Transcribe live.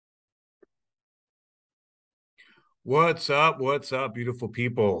What's up? What's up, beautiful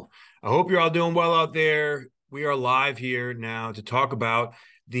people? I hope you're all doing well out there. We are live here now to talk about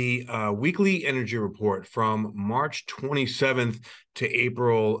the weekly energy report from March 27th to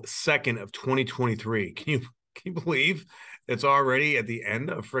April 2nd of 2023. Can you believe it's already at the end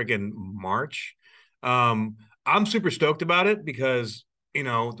of friggin' March? Um, I'm super stoked about it because,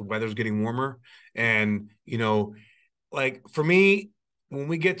 the weather's getting warmer and, like for me, when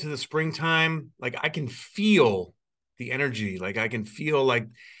we get to the springtime, like I can feel the energy. Like I can feel like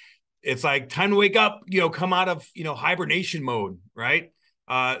it's like time to wake up, come out of, hibernation mode, right?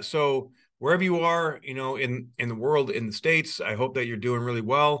 So wherever you are, in the world, in the States, I hope that you're doing really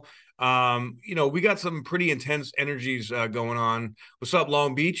well. We got some pretty intense energies going on. What's up,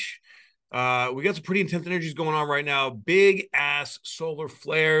 Long Beach? We got some pretty intense energies going on right now. Big ass solar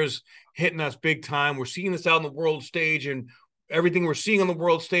flares hitting us big time. We're seeing this out on the world stage, and everything we're seeing on the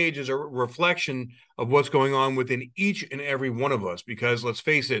world stage is a reflection of what's going on within each and every one of us. Because let's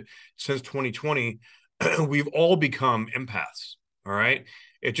face it, since 2020, we've all become empaths. All right.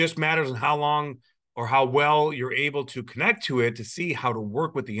 It just matters on how long or how well you're able to connect to it to see how to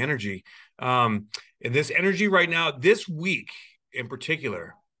work with the energy. And this energy right now, this week in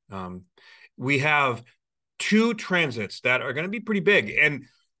particular, um, we have two transits that are going to be pretty big. And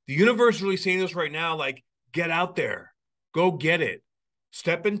the universe is really saying this right now, like, get out there, go get it,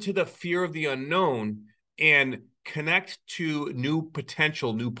 step into the fear of the unknown and connect to new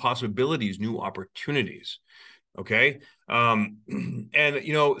potential, new possibilities, new opportunities. Okay. And,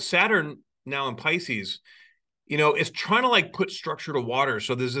 Saturn now in Pisces, it's trying to like put structure to water.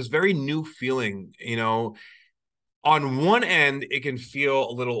 So there's this very new feeling, on one end, it can feel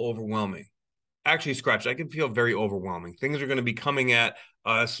a little overwhelming. Actually, scratch, I can feel very overwhelming. Things are going to be coming at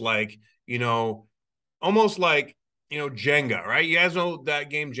us like, almost like, Jenga, right? You guys know that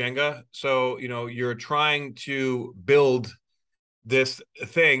game Jenga. So, you're trying to build this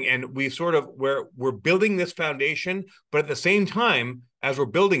thing and we're building this foundation, but at the same time as we're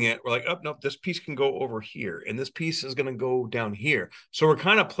building it, we're like, oh no, this piece can go over here and this piece is going to go down here. So we're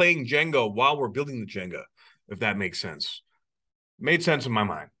kind of playing Jenga while we're building the Jenga, if that makes sense. Made sense in my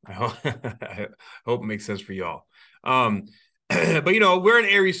mind. I hope it makes sense for y'all. But we're in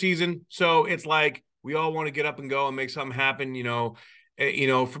Aries season, so it's like we all want to get up and go and make something happen.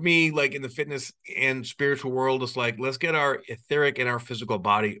 For me, like in the fitness and spiritual world, it's like let's get our etheric and our physical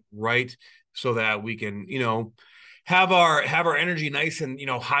body right so that we can, have our energy nice and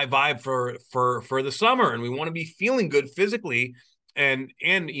high vibe for the summer, and we want to be feeling good physically and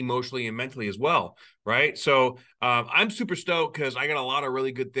emotionally and mentally as well, right? So I'm super stoked because I got a lot of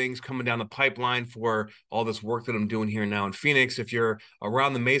really good things coming down the pipeline for all this work that I'm doing here now in Phoenix. If you're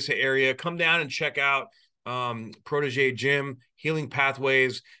around the Mesa area, come down and check out Protege Gym, Healing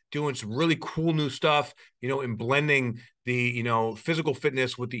Pathways, doing some really cool new stuff, in blending the, physical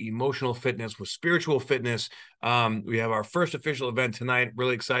fitness with the emotional fitness, with spiritual fitness. We have our first official event tonight.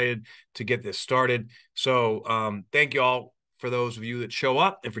 Really excited to get this started. So thank you all for those of you that show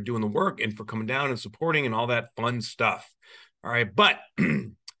up and for doing the work and for coming down and supporting and all that fun stuff. All right. But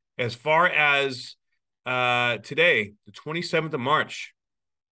as far as today, the 27th of March,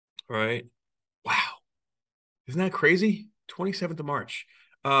 all right. Wow. Isn't that crazy? 27th of March.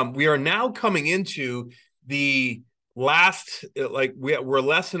 We are now coming into the last, like we're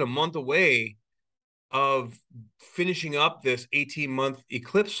less than a month away of finishing up this 18-month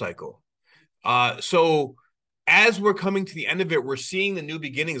eclipse cycle. So as we're coming to the end of it, we're seeing the new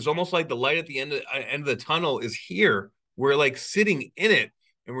beginning. It's almost like the light at the end of the tunnel is here. We're like sitting in it,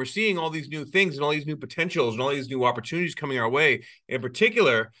 and we're seeing all these new things and all these new potentials and all these new opportunities coming our way. In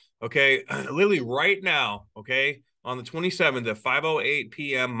particular, okay, literally right now, okay, on the 27th at 5:08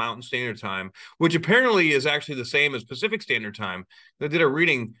 p.m. Mountain Standard Time, which apparently is actually the same as Pacific Standard Time. I did a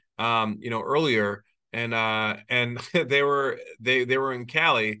reading, earlier, and they were in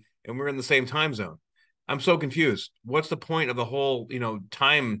Cali, and we're in the same time zone. I'm so confused. What's the point of the whole,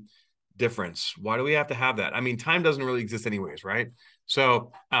 time difference? Why do we have to have that? I mean, time doesn't really exist anyways, right?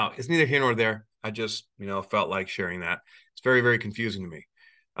 So, it's neither here nor there. I just, felt like sharing that. It's very, very confusing to me.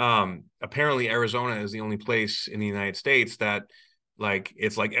 Apparently Arizona is the only place in the United States that like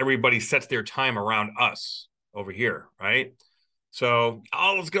it's like everybody sets their time around us over here, right? So,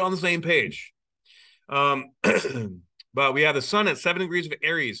 let's get on the same page. Um, but we have the sun at 7 degrees of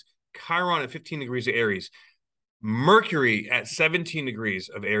Aries, Chiron at 15 degrees of Aries, Mercury at 17 degrees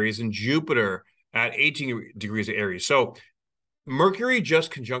of Aries, and Jupiter at 18 degrees of Aries. So Mercury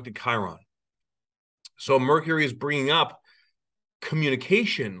just conjuncted Chiron. So Mercury is bringing up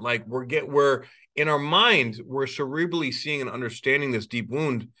communication. Like we're in our mind, we're cerebrally seeing and understanding this deep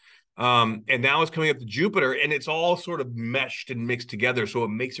wound And now it's coming up to Jupiter, and it's all sort of meshed and mixed together. So it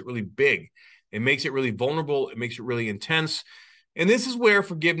makes it really big. It makes it really vulnerable. It makes it really intense. And this is where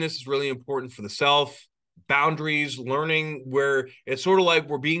forgiveness is really important for the self, boundaries, learning where it's sort of like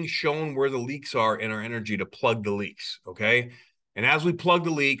we're being shown where the leaks are in our energy to plug the leaks. Okay. And as we plug the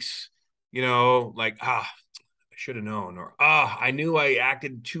leaks, like, I should have known, or I knew I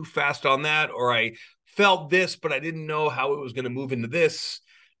acted too fast on that, or I felt this, but I didn't know how it was going to move into this,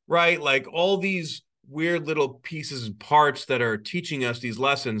 right? Like all these weird little pieces and parts that are teaching us these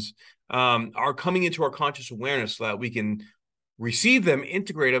lessons are coming into our conscious awareness so that we can receive them,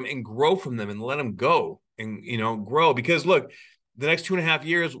 integrate them, and grow from them and let them go and, grow. Because look, the next 2.5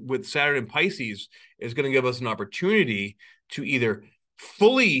 years with Saturn and Pisces is going to give us an opportunity to either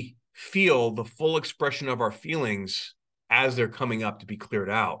fully feel the full expression of our feelings as they're coming up to be cleared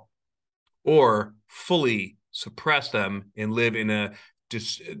out, or fully suppress them and live in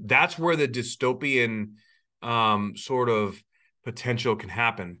that's where the dystopian sort of potential can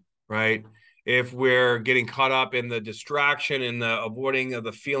happen, right? If we're getting caught up in the distraction and the avoiding of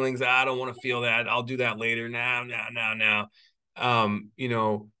the feelings, I don't want to feel that, I'll do that later, now,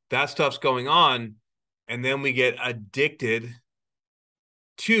 that stuff's going on, and then we get addicted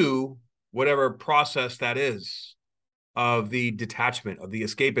to whatever process that is of the detachment, of the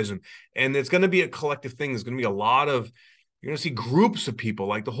escapism. And it's going to be a collective thing. There's going to be a lot of, you're going to see groups of people,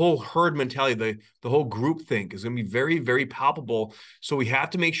 like the whole herd mentality, the whole group think is going to be very, very palpable. So we have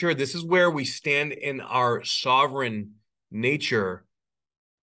to make sure this is where we stand in our sovereign nature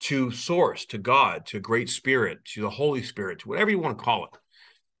to source, to God, to great spirit, to the Holy Spirit, to whatever you want to call it.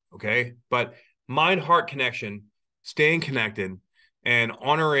 Okay. But mind-heart connection, staying connected, and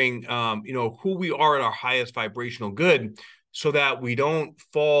honoring, who we are at our highest vibrational good, so that we don't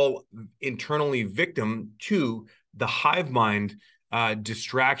fall internally victim to the hive mind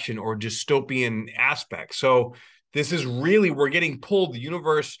distraction or dystopian aspect. So this is really, we're getting pulled. The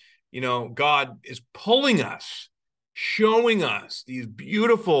universe, God is pulling us, showing us these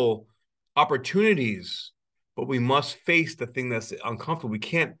beautiful opportunities, but we must face the thing that's uncomfortable. We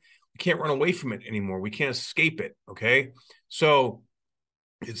can't run away from it anymore. We can't escape it. Okay. So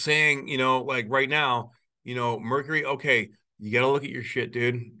it's saying, like right now, Mercury, okay, you got to look at your shit,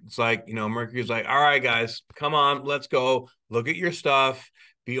 dude. It's like, Mercury's like, all right, guys, come on, let's go. Look at your stuff.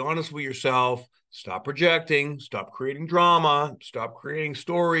 Be honest with yourself. Stop projecting. Stop creating drama. Stop creating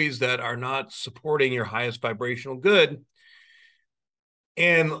stories that are not supporting your highest vibrational good.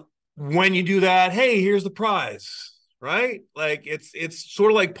 And when you do that, hey, here's the prize, right? Like it's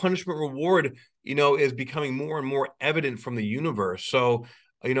sort of like punishment reward, is becoming more and more evident from the universe. So,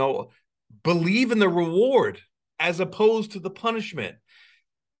 believe in the reward as opposed to the punishment.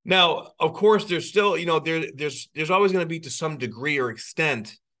 Now, of course, there's still, there's always going to be, to some degree or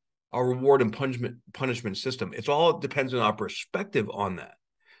extent, a reward and punishment system. It's all depends on our perspective on that.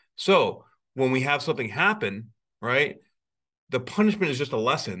 So when we have something happen, right, the punishment is just a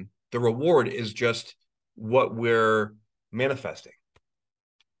lesson. The reward is just what we're manifesting.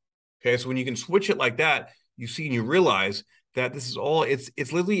 Okay, so when you can switch it like that, you see and you realize that this is all, it's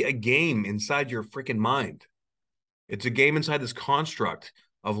literally a game inside your freaking mind. It's a game inside this construct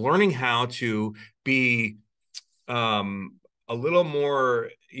of learning how to be a little more,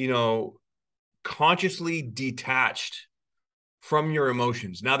 consciously detached from your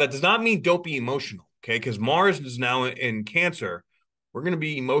emotions. Now, that does not mean don't be emotional, okay? Because Mars is now in Cancer. We're going to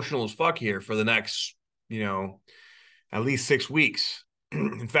be emotional as fuck here for the next, at least 6 weeks.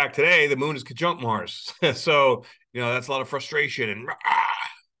 In fact, today the moon is conjunct Mars. So, that's a lot of frustration and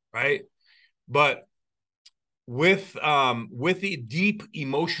right. But with the deep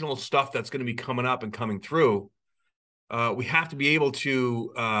emotional stuff that's going to be coming up and coming through, we have to be able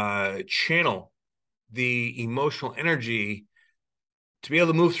to channel the emotional energy to be able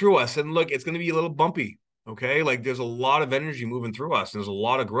to move through us. And look, it's going to be a little bumpy. Okay. Like there's a lot of energy moving through us. There's a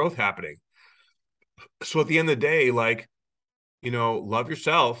lot of growth happening. So at the end of the day, like, love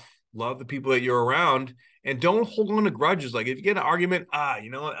yourself, love the people that you're around, and don't hold on to grudges. Like if you get an argument, I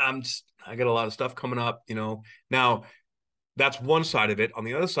got a lot of stuff coming up, now that's one side of it. On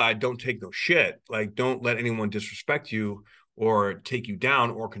the other side, don't take no shit. Like don't let anyone disrespect you or take you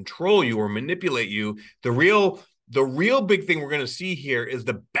down or control you or manipulate you. The real big thing we're going to see here is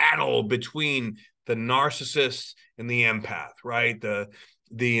the battle between the narcissist and the empath, right? The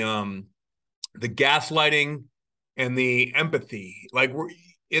gaslighting and the empathy. Like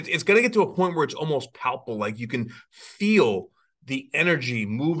it's going to get to a point where it's almost palpable. Like you can feel the energy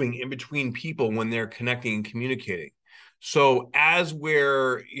moving in between people when they're connecting and communicating. So as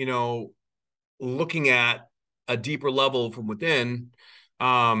we're, looking at a deeper level from within,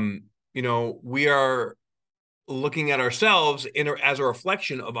 We are looking at ourselves as a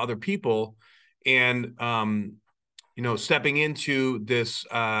reflection of other people, and stepping into this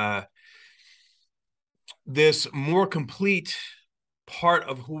more complete part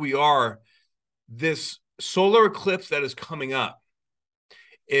of who we are. This solar eclipse that is coming up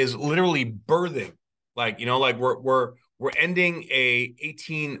is literally birthing, like we're ending a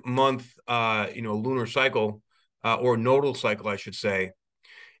 18-month lunar cycle, or nodal cycle, I should say.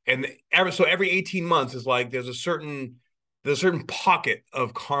 And every 18 months is like there's a certain pocket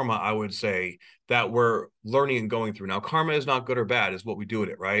of karma, I would say, that we're learning and going through. Now, karma is not good or bad, is what we do with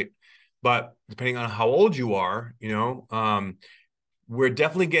it, right? But depending on how old you are, we're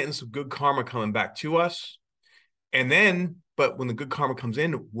definitely getting some good karma coming back to us. And then, but when the good karma comes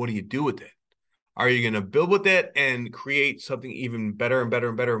in, what do you do with it? Are you going to build with it and create something even better and better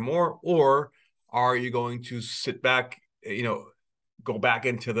and better and more? Or are you going to sit back, go back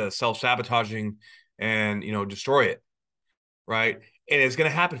into the self-sabotaging and, destroy it, right? And it's going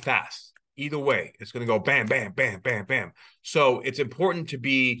to happen fast. Either way, it's going to go bam, bam, bam, bam, bam. So it's important to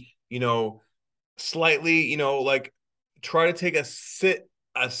be, slightly, like try to take a seat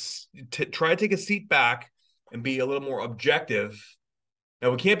back and be a little more objective.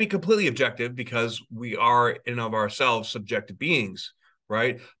 Now, we can't be completely objective because we are in and of ourselves subjective beings,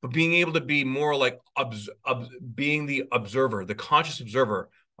 right? But being able to be more like being the observer, the conscious observer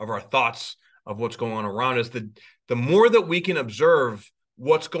of our thoughts, of what's going on around us, the more that we can observe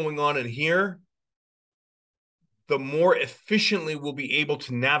what's going on in here, the more efficiently we'll be able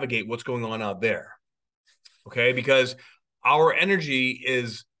to navigate what's going on out there. Okay? Because our energy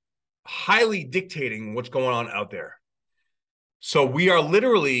is highly dictating what's going on out there. So we are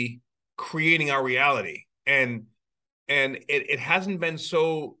literally creating our reality. And it hasn't been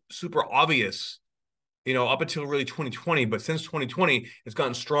so super obvious, up until really 2020, but since 2020, it's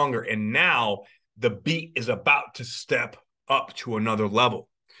gotten stronger. And now the beat is about to step up to another level.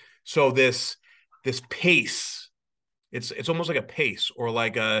 So this pace, it's almost like a pace, or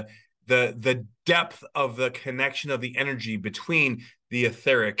like the depth of the connection of the energy between the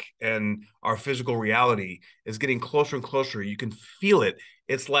etheric and our physical reality is getting closer and closer. You can feel it.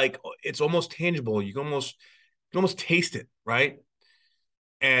 It's like, it's almost tangible. You can almost taste it, right?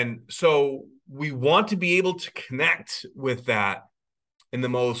 And so we want to be able to connect with that in the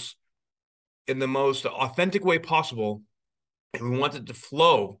most authentic way possible. And we want it to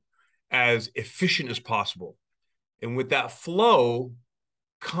flow as efficient as possible. And with that flow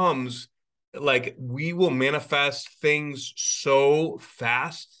comes, like, we will manifest things so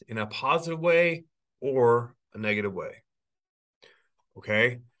fast in a positive way or a negative way.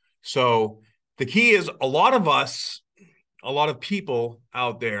 Okay. So the key is, a lot of people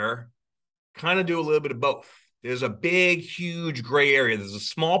out there kind of do a little bit of both. There's a big, huge gray area. There's a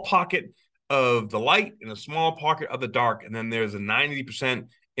small pocket of the light and a small pocket of the dark. And then there's a 90%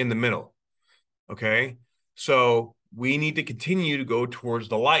 in the middle. Okay. So we need to continue to go towards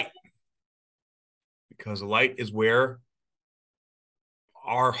the light, because the light is where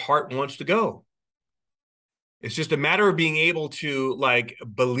our heart wants to go. It's just a matter of being able to, like,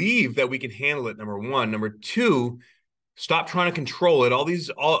 believe that we can handle it. Number one. Number two, stop trying to control it.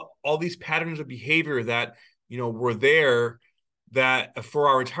 All these patterns of behavior that, were there, that for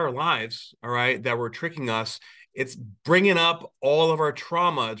our entire lives, all right, that were tricking us. It's bringing up all of our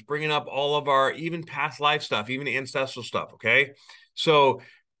trauma. It's bringing up all of our even past life stuff, even ancestral stuff. Okay. So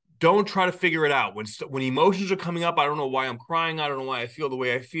don't try to figure it out. When emotions are coming up, I don't know why I'm crying. I don't know why I feel the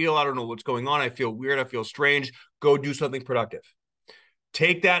way I feel. I don't know what's going on. I feel weird. I feel strange. Go do something productive.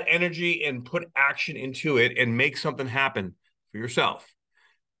 Take that energy and put action into it and make something happen for yourself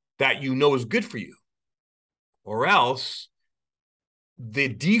that is good for you. Or else the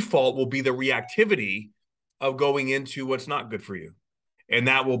default will be the reactivity of going into what's not good for you. And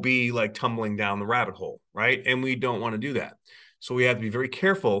that will be like tumbling down the rabbit hole, right? And we don't want to do that. So we have to be very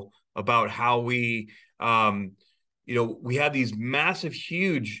careful about how we, we have these massive,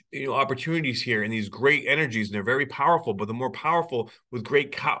 huge, opportunities here, and these great energies, and they're very powerful. But the more powerful, with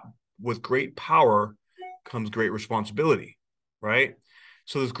great power comes great responsibility, right?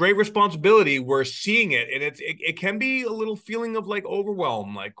 So this great responsibility, we're seeing it, and it can be a little feeling of like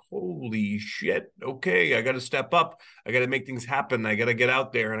overwhelm, like, holy shit, okay, I got to step up, I got to make things happen, I got to get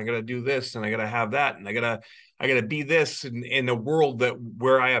out there, and I got to do this, and I got to have that, and I got to be this in a world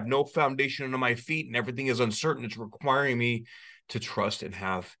where I have no foundation under my feet and everything is uncertain. It's requiring me to trust and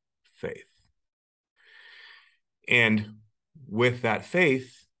have faith. And with that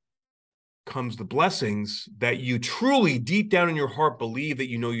faith comes the blessings that you truly, deep down in your heart, believe that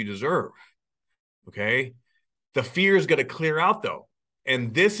you deserve. Okay. The fear is going to clear out, though.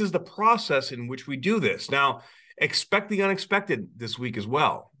 And this is the process in which we do this. Now, expect the unexpected this week as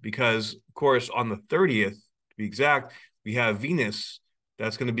well, because, of course, on the 30th, to be exact, we have Venus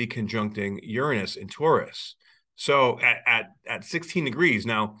that's going to be conjuncting Uranus in Taurus. So at 16 degrees.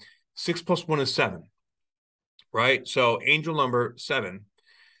 Now, 6 plus 1 is 7, right? So angel number 7,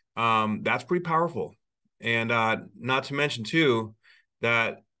 that's pretty powerful. And not to mention, too,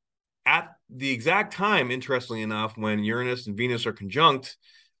 that at the exact time, interestingly enough, when Uranus and Venus are conjunct,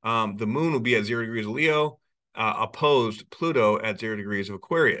 the moon will be at 0 degrees of Leo, opposed Pluto at 0 degrees of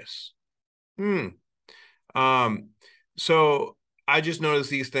Aquarius. So I just noticed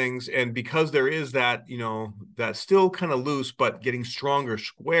these things, and because there is that, that still kind of loose but getting stronger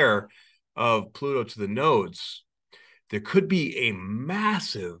square of Pluto to the nodes, there could be a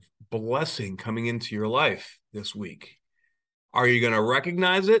massive blessing coming into your life this week. Are you going to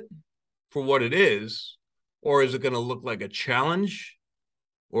recognize it for what it is, or is it going to look like a challenge,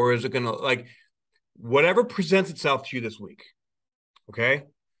 or is it going to, like, whatever presents itself to you this week, okay,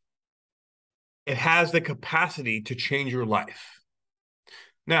 it has the capacity to change your life.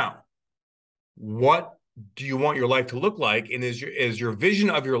 Now, what do you want your life to look like, and is your vision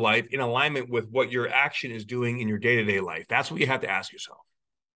of your life in alignment with what your action is doing in your day-to-day life? That's what you have to ask yourself,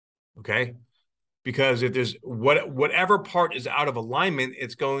 okay? Because if there's whatever part is out of alignment,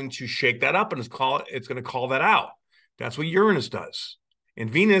 it's going to shake that up, and it's going to call that out. That's what Uranus does. And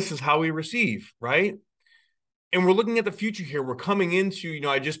Venus is how we receive, right? And we're looking at the future here. We're coming into,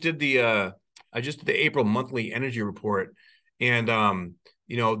 I just did the April monthly energy report. And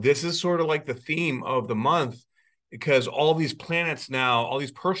this is sort of like the theme of the month, because all these planets now, all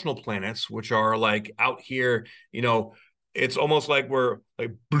these personal planets, which are like out here, it's almost like we're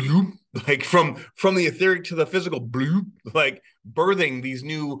like bloop, like from the etheric to the physical, bloop, like birthing these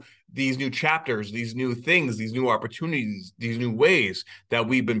new chapters, these new things, these new opportunities, these new ways that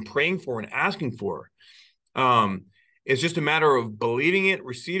we've been praying for and asking for. It's just a matter of believing it,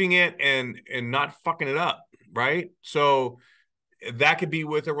 receiving it, and not fucking it up, right? So that could be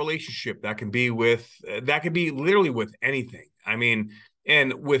with a relationship, that can be literally with anything. I mean,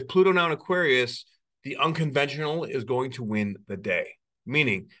 and with Pluto now in Aquarius, the unconventional is going to win the day,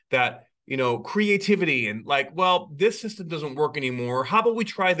 meaning that, creativity and like, well, this system doesn't work anymore. How about we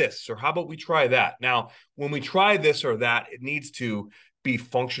try this? Or how about we try that? Now, when we try this or that, it needs to be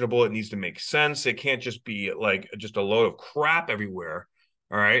functionable. It needs to make sense. It can't just be like just a load of crap everywhere.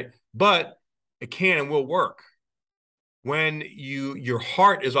 All right. But it can and will work when your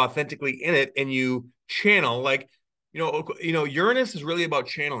heart is authentically in it and you channel, like, Uranus is really about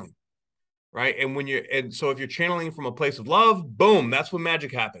channeling. Right. And so if you're channeling from a place of love, boom, that's when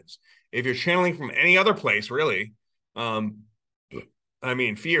magic happens. If you're channeling from any other place, really, fear,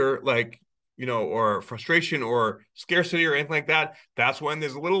 like, or frustration or scarcity or anything like that, that's when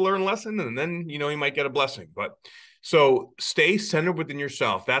there's a little learned lesson, and then, you might get a blessing. But so stay centered within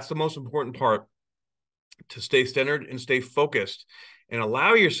yourself. That's the most important part, to stay centered and stay focused and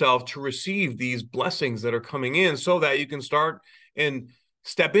allow yourself to receive these blessings that are coming in, so that you can start and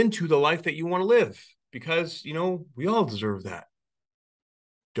step into the life that you want to live, because, we all deserve that,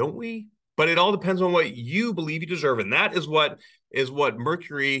 don't we? But it all depends on what you believe you deserve. And that is what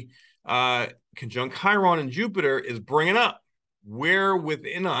Mercury conjunct Chiron and Jupiter is bringing up. Where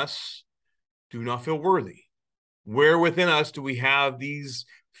within us do not feel worthy? Where within us do we have these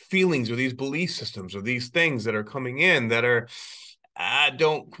feelings or these belief systems or these things that are coming in that are,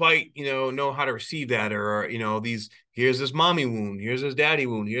 don't quite, know how to receive that, or, here's this mommy wound, here's this daddy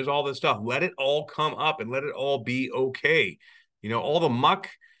wound, here's all this stuff. Let it all come up and let it all be okay. All the muck,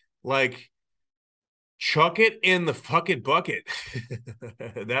 like, chuck it in the fucking bucket.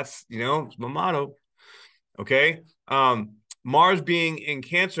 That's, it's my motto. Okay. Mars being in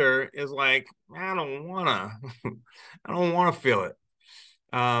Cancer is like, I don't wanna feel it.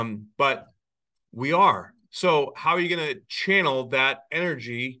 But we are. So how are you going to channel that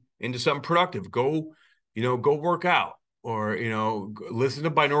energy into something productive? Go work out, or, listen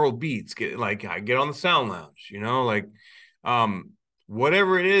to binaural beats, get on the sound lounge,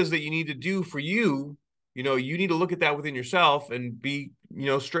 whatever it is that you need to do for you, you need to look at that within yourself and be,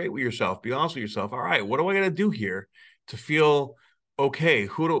 straight with yourself, be honest with yourself. All right, what do I got to do here to feel okay?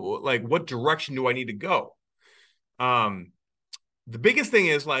 What direction do I need to go? The biggest thing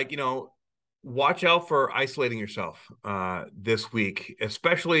is, watch out for isolating yourself this week,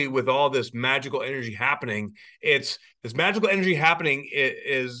 especially with all this magical energy happening. This magical energy happening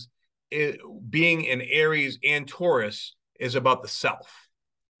is being in Aries and Taurus is about the self,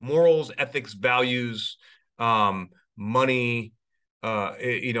 morals, ethics, values, money,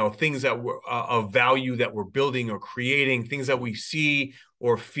 things that were of value that we're building or creating, things that we see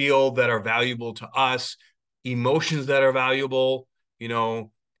or feel that are valuable to us, emotions that are valuable,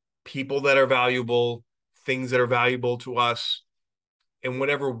 people that are valuable, things that are valuable to us, and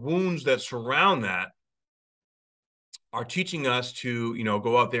whatever wounds that surround that are teaching us to,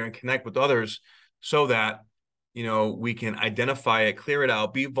 go out there and connect with others so that, we can identify it, clear it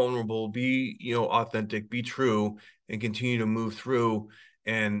out, be vulnerable, be, authentic, be true, and continue to move through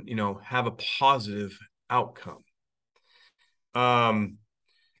and, have a positive outcome. Um,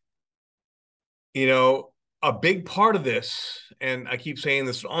 you know, a big part of this, and I keep saying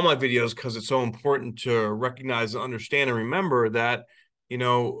this in all my videos because it's so important to recognize and understand and remember that,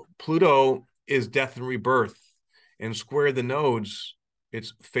 Pluto is death and rebirth, and square the nodes,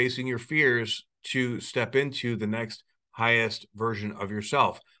 it's facing your fears to step into the next highest version of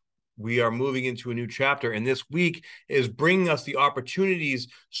yourself. We are moving into a new chapter, and this week is bringing us the opportunities.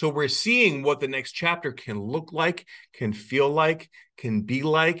 So we're seeing what the next chapter can look like, can feel like, can be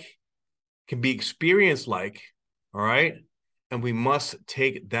like, can be experienced like. All right. And we must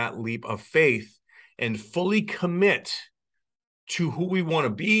take that leap of faith and fully commit to who we want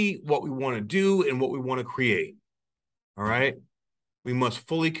to be, what we want to do, and what we want to create. All right. We must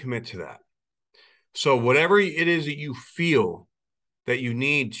fully commit to that. So whatever it is that you feel that you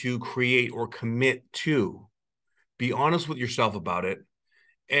need to create or commit to, be honest with yourself about it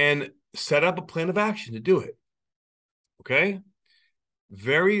and set up a plan of action to do it. Okay.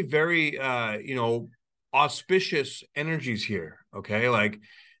 Very, very, auspicious energies here. Okay. Like,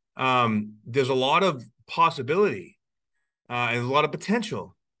 there's a lot of possibility and a lot of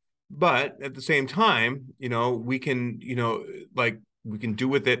potential, but at the same time, we can, we can do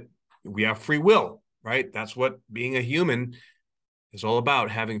with it. We have free will, right? That's what being a human is all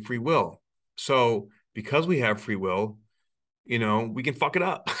about, having free will. So because we have free will, we can fuck it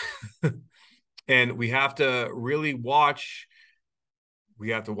up. And we have to really watch.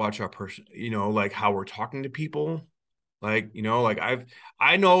 We have to watch our person, like how we're talking to people. Like,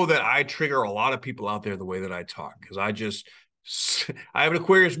 I know that I trigger a lot of people out there the way that I talk because I have an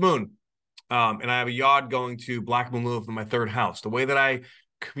Aquarius moon. And I have a yod going to Black Moon Lilith in my third house. The way that I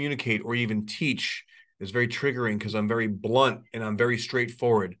communicate or even teach is very triggering because I'm very blunt and I'm very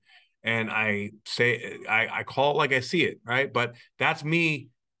straightforward. And I call it like I see it, right? But that's me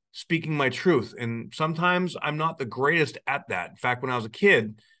speaking my truth. And sometimes I'm not the greatest at that. In fact, when I was a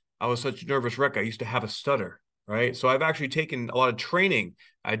kid, I was such a nervous wreck. I used to have a stutter, right? So I've actually taken a lot of training.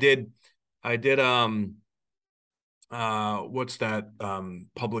 I did what's that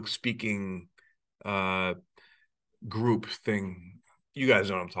public speaking group thing? You guys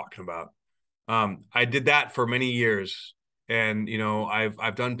know what I'm talking about. I did that for many years, and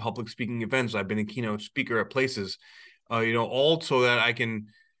I've done public speaking events. I've been a keynote speaker at places, all so that I can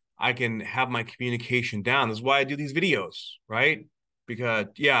have my communication down. This is why I do these videos, right? Because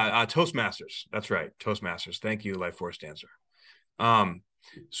Toastmasters. That's right, Toastmasters. Thank you, Life Force Dancer.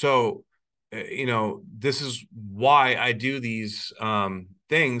 So this is why I do these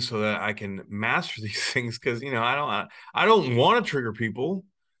things so that I can master these things because I don't want to trigger people.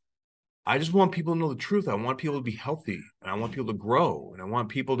 I just want people to know the truth. I want people to be healthy, and I want people to grow, and I want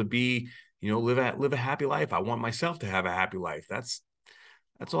people to be, live a happy life. I want myself to have a happy life. That's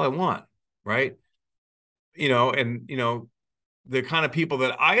all I want, right? The kind of people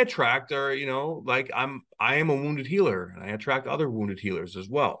that I attract are, I am a wounded healer, and I attract other wounded healers as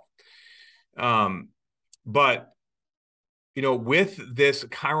well. But with this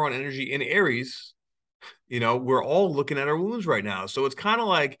Chiron energy in Aries, we're all looking at our wounds right now. So it's kind of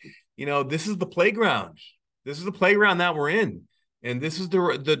like, this is the playground. This is the playground that we're in. And this is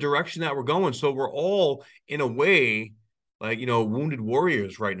the direction that we're going. So we're all in a way like, wounded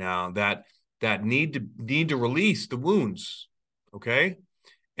warriors right now that need to release the wounds. Okay.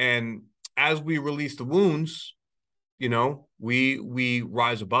 And as we release the wounds, we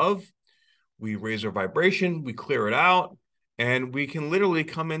rise above, we raise our vibration, we clear it out, and we can literally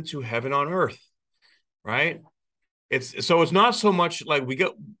come into heaven on earth, right? It's not so much like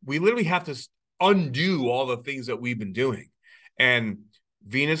we literally have to undo all the things that we've been doing. And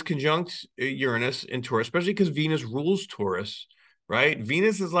Venus conjunct Uranus in Taurus, especially because Venus rules Taurus, right?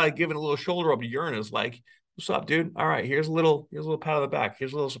 Venus is like giving a little shoulder up to Uranus, like, what's up, dude? All right, here's a little pat on the back.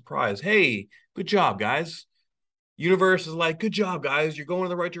 Here's a little surprise. Hey, good job, guys. Universe is like, good job, guys. You're going in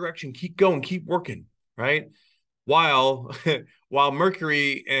the right direction. Keep going, keep working, right? While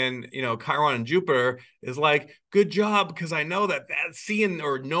Mercury and Chiron and Jupiter is like, good job, because I know that seeing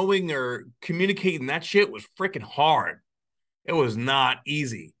or knowing or communicating that shit was freaking hard. It was not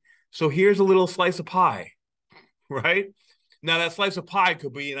easy. So here's a little slice of pie, right? Now, that slice of pie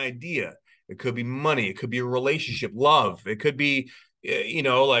could be an idea. It could be money. It could be a relationship, love. It could be,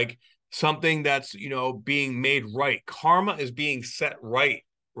 like something that's, being made right. Karma is being set right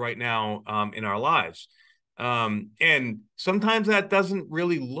now in our lives. And sometimes that doesn't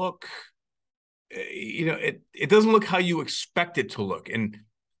really look, it doesn't look how you expect it to look. And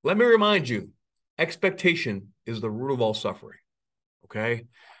let me remind you, expectation is the root of all suffering. Okay.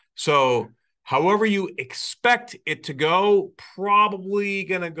 So however you expect it to go, probably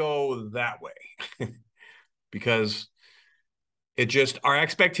going to go that way because our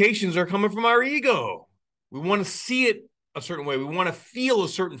expectations are coming from our ego. We want to see it a certain way. We want to feel a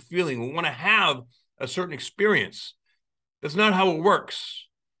certain feeling. We want to have a certain experience. That's not how it works.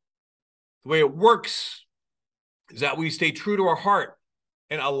 The way it works is that we stay true to our heart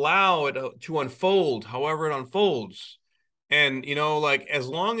and allow it to unfold however it unfolds. And, as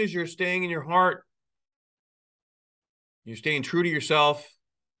long as you're staying in your heart, you're staying true to yourself,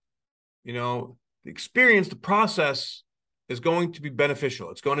 the experience, the process is going to be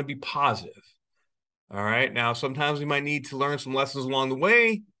beneficial. It's going to be positive. All right. Now, sometimes we might need to learn some lessons along the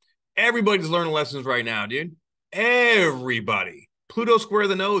way. Everybody's learning lessons right now, dude. Everybody. Pluto square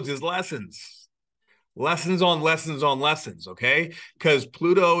the nodes is lessons. Lessons on lessons on lessons, okay? Because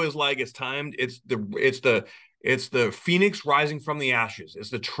Pluto is like it's timed. It's the phoenix rising from the ashes. It's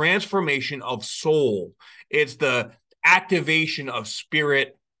the transformation of soul. It's the activation of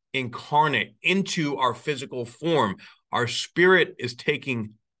spirit incarnate into our physical form. Our spirit is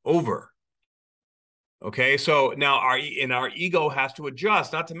taking over. Okay, so now our ego has to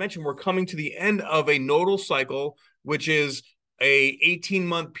adjust. Not to mention, we're coming to the end of a nodal cycle, which is a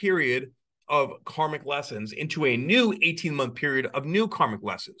 18-month period of karmic lessons into a new 18-month period of new karmic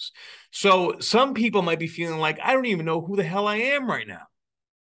lessons. So some people might be feeling like, I don't even know who the hell I am right now.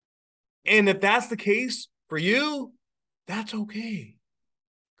 And if that's the case for you, that's okay.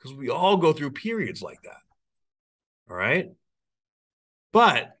 Because we all go through periods like that. All right.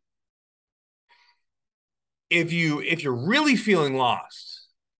 But if you're really feeling lost,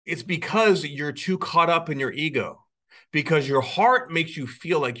 it's because you're too caught up in your ego, because your heart makes you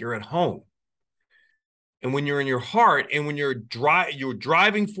feel like you're at home. And when you're in your heart, and when your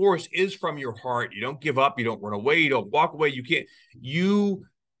driving force is from your heart, you don't give up, you don't run away, you don't walk away, you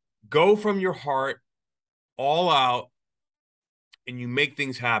go from your heart all out and you make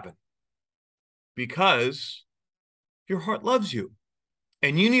things happen because your heart loves you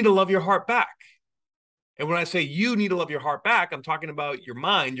and you need to love your heart back. And when I say you need to love your heart back, I'm talking about your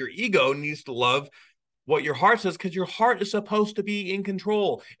mind. Your ego needs to love what your heart says, because your heart is supposed to be in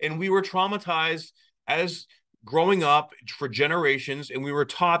control. And we were traumatized as growing up for generations, and we were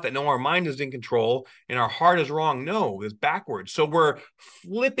taught that no, our mind is in control and our heart is wrong. No, it's backwards. So we're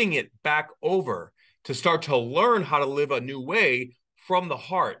flipping it back over to start to learn how to live a new way from the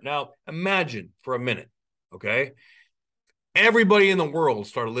heart. Now, imagine for a minute, okay? Everybody in the world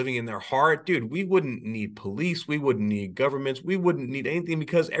started living in their heart. Dude, we wouldn't need police. We wouldn't need governments. We wouldn't need anything,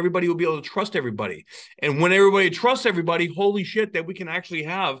 because everybody will be able to trust everybody. And when everybody trusts everybody, holy shit, that we can actually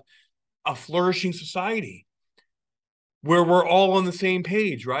have a flourishing society where we're all on the same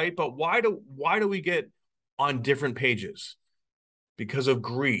page, right? But why do we get on different pages? Because of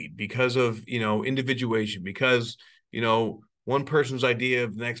greed, because of, individuation, because, one person's idea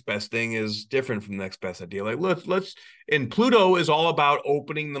of the next best thing is different from the next best idea. Like and Pluto is all about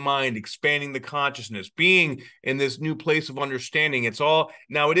opening the mind, expanding the consciousness, being in this new place of understanding. It is a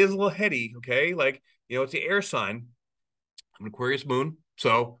little heady, okay? Like, it's the air sign. I'm an Aquarius moon,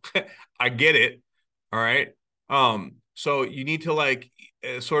 so I get it. All right. So you need to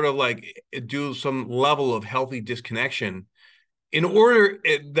sort of do some level of healthy disconnection.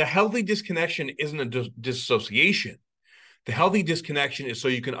 The healthy disconnection isn't a dissociation. The healthy disconnection is so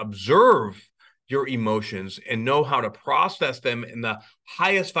you can observe your emotions and know how to process them in the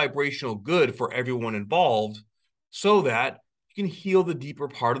highest vibrational good for everyone involved, so that you can heal the deeper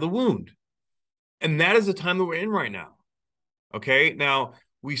part of the wound. And that is the time that we're in right now. Okay. Now,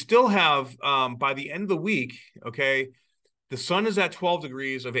 we still have, by the end of the week, okay, the sun is at 12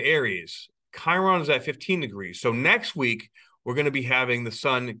 degrees of Aries. Chiron is at 15 degrees. So next week, we're going to be having the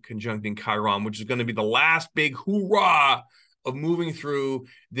sun conjuncting Chiron, which is going to be the last big hoorah of moving through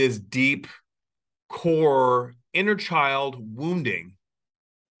this deep core inner child wounding.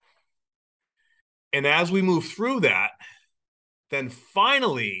 And as we move through that, then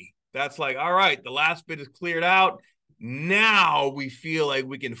finally, that's like, all right, the last bit is cleared out. Now we feel like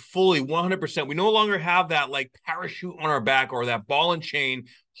we can fully 100%. We no longer have that parachute on our back or that ball and chain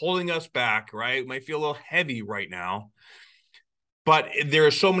holding us back, right? It might feel a little heavy right now. But there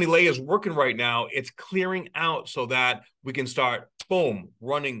are so many layers working right now. It's clearing out so that we can start, boom,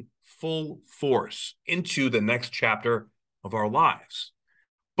 running full force into the next chapter of our lives.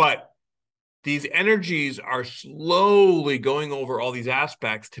 But these energies are slowly going over all these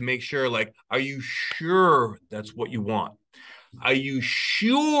aspects to make sure, like, are you sure that's what you want? Are you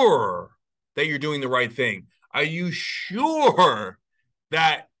sure that you're doing the right thing? Are you sure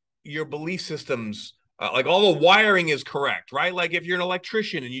that your belief systems, like all the wiring is correct, right? Like if you're an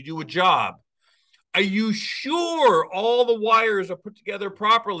electrician and you do a job, are you sure all the wires are put together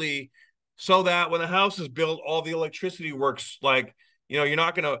properly so that when the house is built, all the electricity works? Like, you're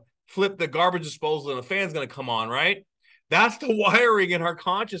not going to flip the garbage disposal and the fan's going to come on, right? That's the wiring in our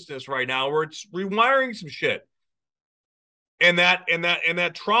consciousness right now, where it's rewiring some shit. And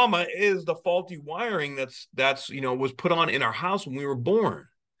that trauma is the faulty wiring that's was put on in our house when we were born.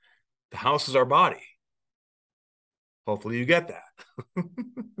 The house is our body. Hopefully you get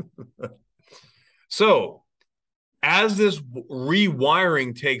that. So as this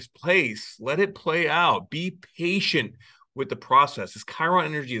rewiring takes place, let it play out. Be patient with the process. This Chiron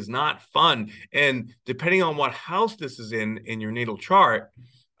energy is not fun. And depending on what house this is in your natal chart,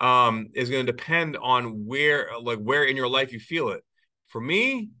 is going to depend on where in your life you feel it. For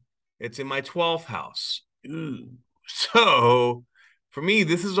me, it's in my 12th house. Ooh. So for me,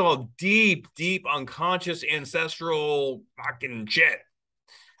 this is all deep, deep unconscious ancestral fucking shit.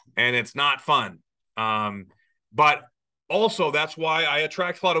 And it's not fun. But also that's why I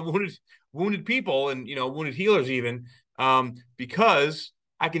attract a lot of wounded people and wounded healers even, because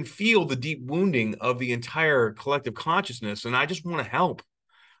I can feel the deep wounding of the entire collective consciousness, and I just want to help.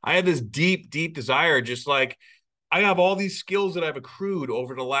 I have this deep, deep desire, just like I have all these skills that I've accrued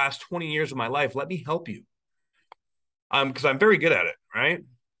over the last 20 years of my life. Let me help you. Because I'm very good at it, right?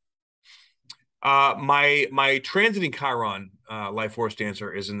 My transiting Chiron life force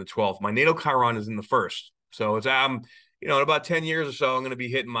dancer is in the 12th. My natal Chiron is in the first. So it's in about 10 years or so, I'm going to be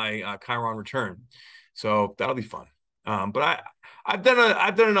hitting my Chiron return. So that'll be fun. But I've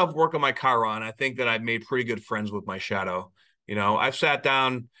done enough work on my Chiron. I think that I've made pretty good friends with my shadow. I've sat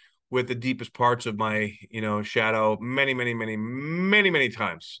down with the deepest parts of my, shadow many, many, many, many, many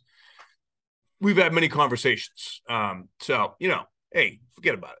times. We've had many conversations. So, hey,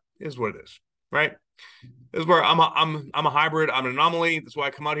 forget about it. It is what it is, right? This is where I'm a hybrid. I'm an anomaly. That's why I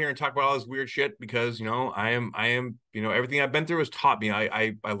come out here and talk about all this weird shit, because, I am, everything I've been through has taught me.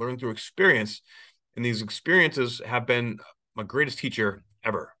 I learned through experience, and these experiences have been my greatest teacher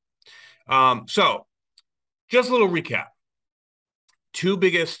ever. So just a little recap.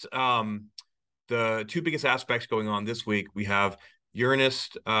 The two biggest aspects going on this week. We have Uranus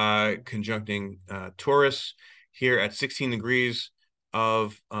conjuncting Taurus here at 16 degrees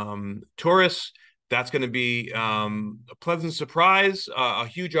of Taurus. That's going to be a pleasant surprise, a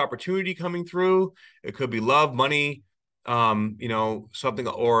huge opportunity coming through. It could be love, money, something,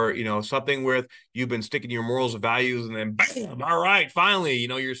 or something with you've been sticking to your morals and values, and then bam, all right, finally,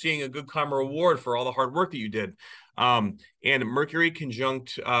 you're seeing a good karma reward for all the hard work that you did. And Mercury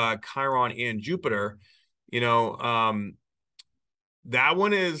conjunct Chiron and Jupiter, that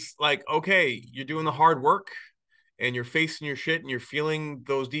one is like, okay, you're doing the hard work and you're facing your shit and you're feeling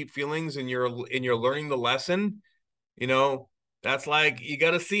those deep feelings and you're learning the lesson. That's like, you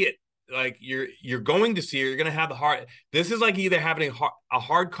got to see it. Like you're going to see it. You're going to have the hard. This is like either having a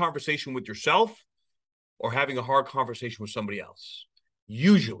hard conversation with yourself or having a hard conversation with somebody else.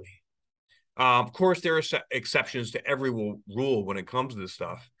 Usually. Of course, there are exceptions to every rule when it comes to this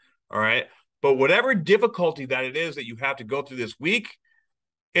stuff. All right. But whatever difficulty that it is that you have to go through this week,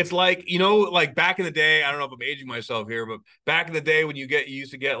 it's like, like back in the day, I don't know if I'm aging myself here, but back in the day when you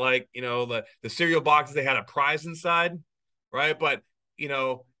used to get like, the cereal boxes, they had a prize inside. Right. But,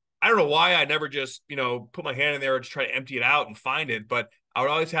 I don't know why I never just, put my hand in there and just try to empty it out and find it. But I would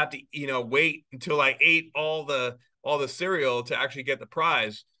always have to, wait until I ate all the cereal to actually get the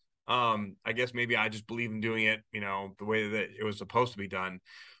prize. I guess maybe I just believe in doing it, the way that it was supposed to be done.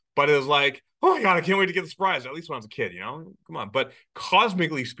 But it was like, oh my God, I can't wait to get the surprise. At least when I was a kid, come on. But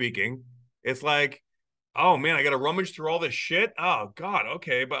cosmically speaking, it's like, oh man, I got to rummage through all this shit. Oh God,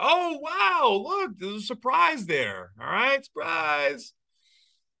 okay. But oh wow, look, there's a surprise there. All right, surprise.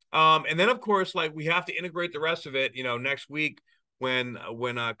 And then of course, like we have to integrate the rest of it, next week when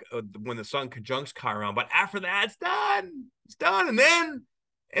the sun conjuncts Chiron. But after that, it's done. It's done.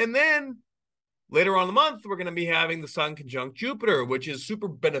 And then later on in the month, we're going to be having the sun conjunct Jupiter, which is super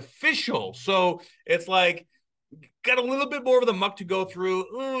beneficial. So it's like, got a little bit more of the muck to go through.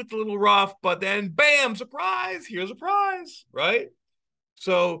 Ooh, it's a little rough, but then bam, surprise, here's a prize, right?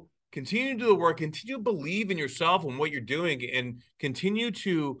 So continue to do the work, continue to believe in yourself and what you're doing, and continue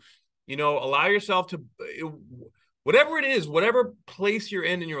to, allow yourself to, whatever it is, whatever place you're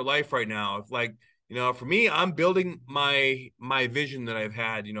in your life right now. If like, for me, I'm building my vision that I've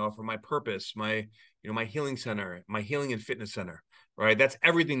had, for my purpose, my healing center, my healing and fitness center, right? That's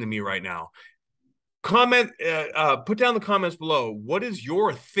everything to me right now. Put down the comments below. What is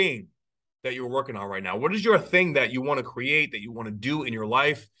your thing that you're working on right now? What is your thing that you want to create, that you want to do in your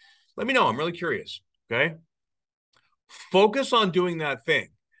life? Let me know. I'm really curious. Okay. Focus on doing that thing.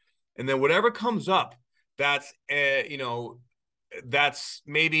 And then whatever comes up that's, that's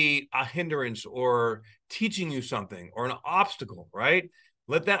maybe a hindrance or teaching you something or an obstacle, right?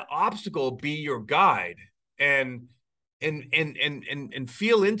 Let that obstacle be your guide, and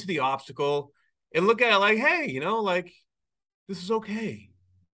feel into the obstacle and look at it like, hey, like, this is okay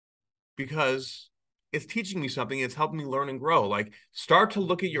because it's teaching me something. It's helping me learn and grow. Like, start to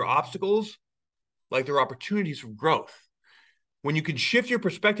look at your obstacles like they're opportunities for growth. When you can shift your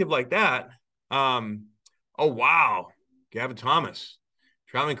perspective like that, oh, wow, Gavin Thomas,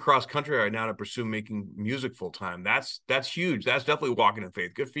 traveling cross country right now to pursue making music full time. That's huge. That's definitely walking in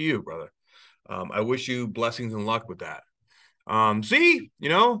faith. Good for you, brother. I wish you blessings and luck with that. I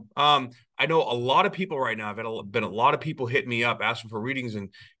know a lot of people right now. I've been a lot of people hitting me up asking for readings and,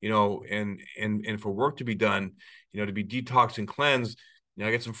 and for work to be done, to be detoxed and cleansed.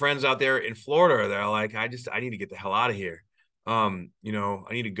 I get some friends out there in Florida. They're like, I need to get the hell out of here. I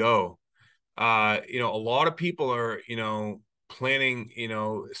need to go. A lot of people are, planning,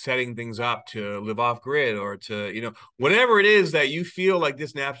 setting things up to live off grid or to, whatever it is that you feel like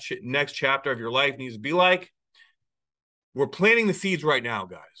this next chapter of your life needs to be like. We're planting the seeds right now,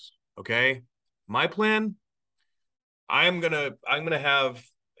 guys. Okay. My plan, I'm gonna have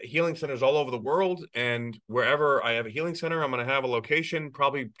healing centers all over the world, and wherever I have a healing center, I'm gonna have a location,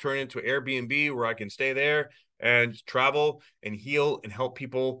 probably turn into Airbnb where I can stay there and travel and heal and help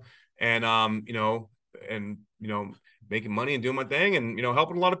people, and making money and doing my thing, and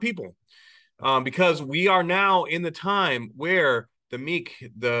helping a lot of people. Because we are now in the time where the meek,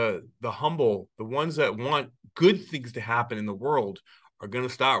 the humble, the ones that want good things to happen in the world are going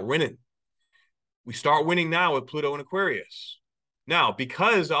to start winning. We start winning now with Pluto and Aquarius. Now,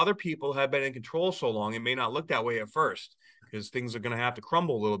 because other people have been in control so long, it may not look that way at first because things are going to have to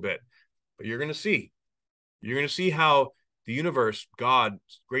crumble a little bit. But you're going to see. You're going to see how the universe, God,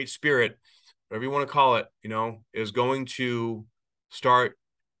 Great Spirit, whatever you want to call it, is going to start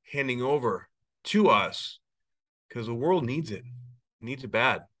handing over to us because the world needs it. It needs it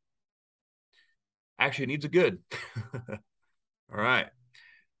bad. Actually, it needs it good. All right.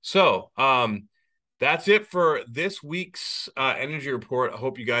 So that's it for this week's energy report. I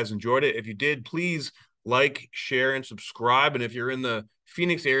hope you guys enjoyed it. If you did, please like, share, and subscribe. And if you're in the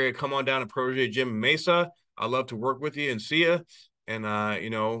Phoenix area, come on down to Protege Gym in Mesa. I'd love to work with you and see you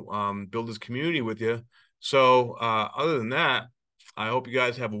and, build this community with you. So other than that, I hope you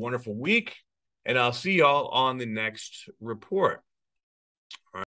guys have a wonderful week, and I'll see y'all on the next report.